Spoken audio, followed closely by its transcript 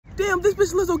damn, this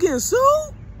bitch Lizzo getting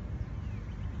sued?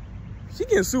 She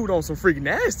getting sued on some freaking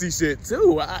nasty shit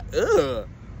too.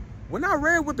 When I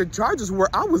read what the charges were,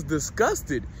 I was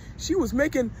disgusted. She was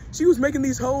making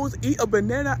these hoes eat a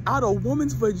banana out of a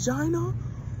woman's vagina.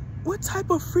 What type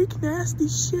of freak nasty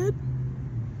shit?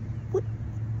 What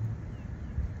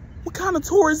kind of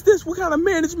tour is this? What kind of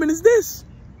management is this?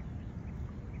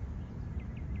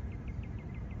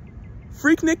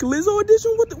 Freaknik Lizzo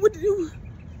edition?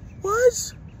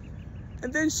 What?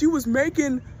 And then she was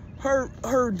making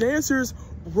her dancers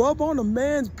rub on a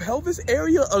man's pelvis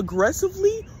area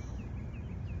aggressively?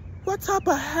 What type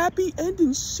of happy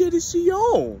ending shit is she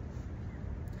on?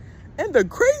 And the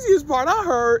craziest part I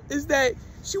heard is that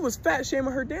she was fat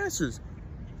shaming her dancers.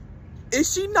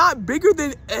 Is she not bigger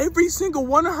than every single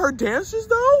one of her dancers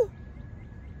though?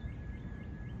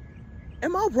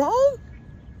 Am I wrong?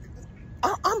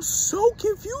 I'm so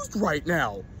confused right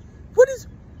now. What is...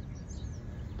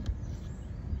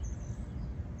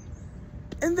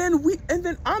 And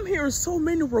then I'm hearing so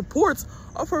many reports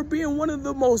of her being one of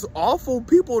the most awful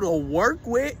people to work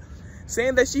with,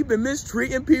 saying that she been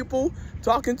mistreating people,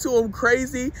 talking to them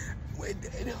crazy.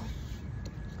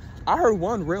 I heard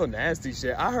one real nasty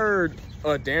shit. I heard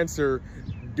a dancer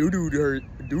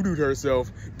doo-dooed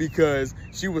herself because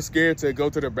she was scared to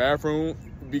go to the bathroom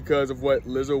because of what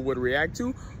Lizzo would react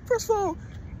to. First of all,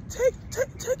 take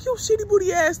your shitty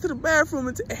booty ass to the bathroom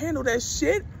and handle that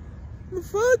shit. The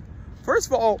fuck? First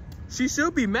of all, she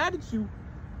should be mad at you.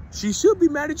 She should be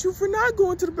mad at you for not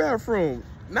going to the bathroom.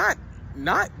 Not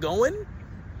going.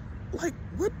 Like,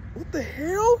 what the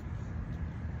hell?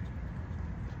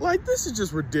 Like, this is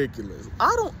just ridiculous.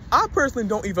 I personally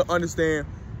don't even understand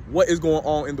what is going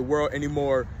on in the world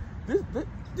anymore.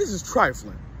 This is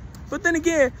trifling. But then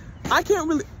again,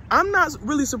 I'm not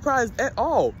really surprised at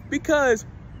all, because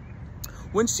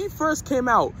when she first came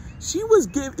out, she was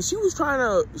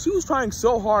trying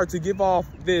so hard to give off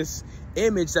this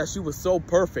image that she was so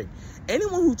perfect.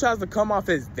 Anyone who tries to come off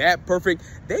as that perfect,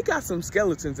 they got some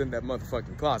skeletons in that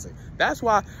motherfucking closet. That's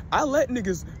why I let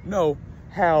niggas know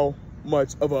how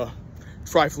much of a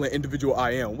trifling individual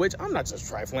I am, which I'm not just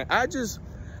trifling. I just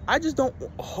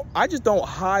don't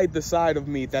hide the side of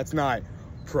me that's not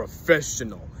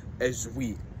professional as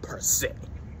we per se.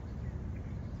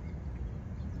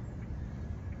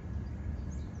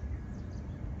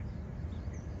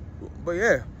 But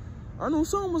yeah, I knew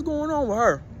something was going on with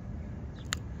her.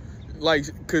 Like,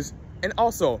 and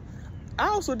also, I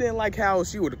also didn't like how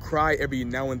she would cry every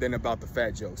now and then about the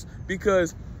fat jokes.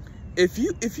 Because if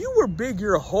you were big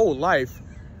your whole life,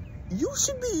 you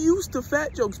should be used to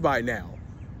fat jokes by now.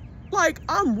 Like,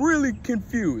 I'm really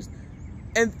confused.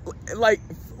 And like,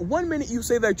 one minute you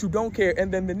say that you don't care,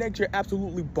 and then the next you're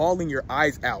absolutely bawling your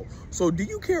eyes out. So do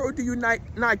you care or do you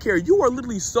not care? You are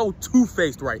literally so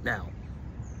two-faced right now.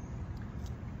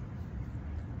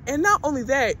 And not only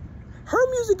that, her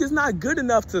music is not good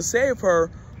enough to save her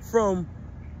from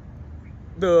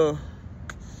the,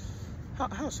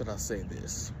 how should I say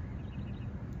this?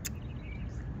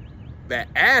 That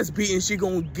ass beating she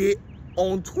gonna get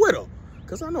on Twitter.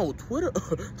 Cause I know Twitter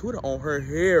on her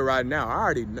hair right now.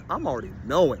 I'm already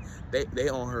knowing they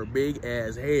on her big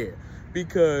ass hair.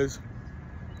 Because,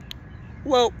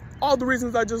 well, all the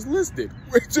reasons I just listed,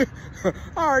 which I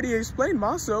already explained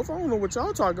myself. I don't know what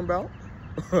y'all talking about.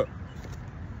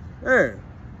 Man,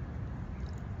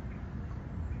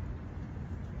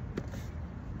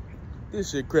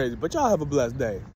 this shit crazy, but y'all have a blessed day.